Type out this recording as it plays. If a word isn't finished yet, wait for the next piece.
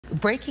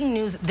Breaking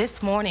news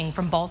this morning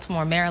from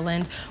Baltimore,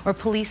 Maryland, where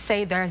police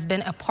say there has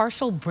been a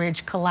partial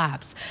bridge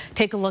collapse.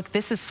 Take a look.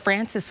 This is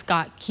Francis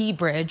Scott Key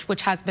Bridge,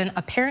 which has been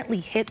apparently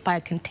hit by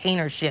a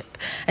container ship,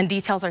 and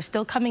details are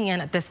still coming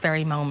in at this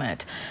very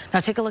moment. Now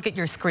take a look at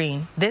your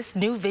screen. This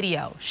new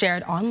video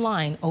shared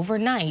online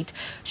overnight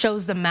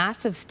shows the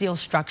massive steel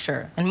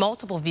structure and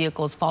multiple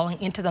vehicles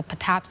falling into the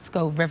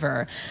Patapsco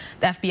River.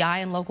 The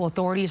FBI and local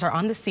authorities are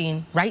on the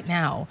scene right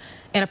now.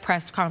 In a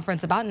press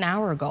conference about an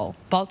hour ago,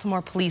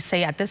 Baltimore police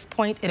say at this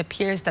point it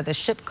appears that the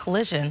ship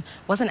collision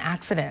was an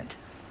accident.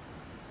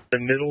 The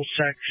middle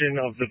section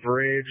of the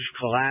bridge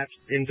collapsed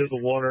into the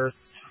water,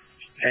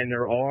 and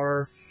there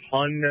are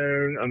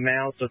unknown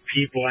amounts of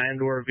people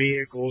and/or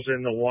vehicles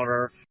in the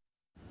water.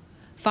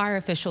 Fire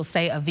officials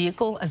say a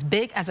vehicle as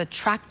big as a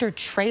tractor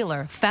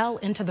trailer fell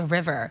into the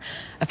river.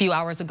 A few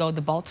hours ago, the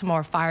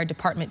Baltimore Fire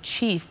Department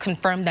chief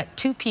confirmed that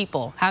 2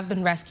 people have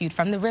been rescued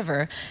from the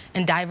river,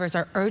 and divers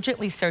are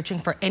urgently searching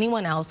for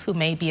anyone else who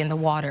may be in the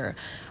water.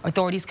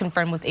 Authorities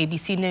confirmed with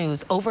ABC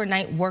News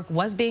overnight work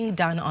was being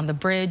done on the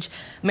bridge.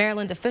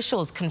 Maryland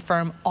officials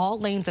confirm all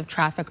lanes of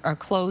traffic are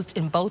closed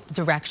in both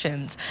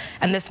directions.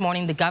 And this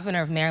morning, the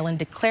governor of Maryland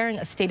declaring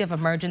a state of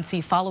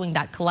emergency following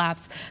that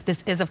collapse.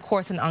 This is, of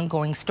course, an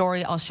ongoing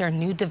story. I'll share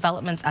new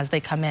developments as they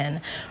come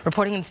in.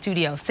 Reporting in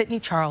studio, Sydney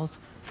Charles,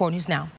 4 News Now.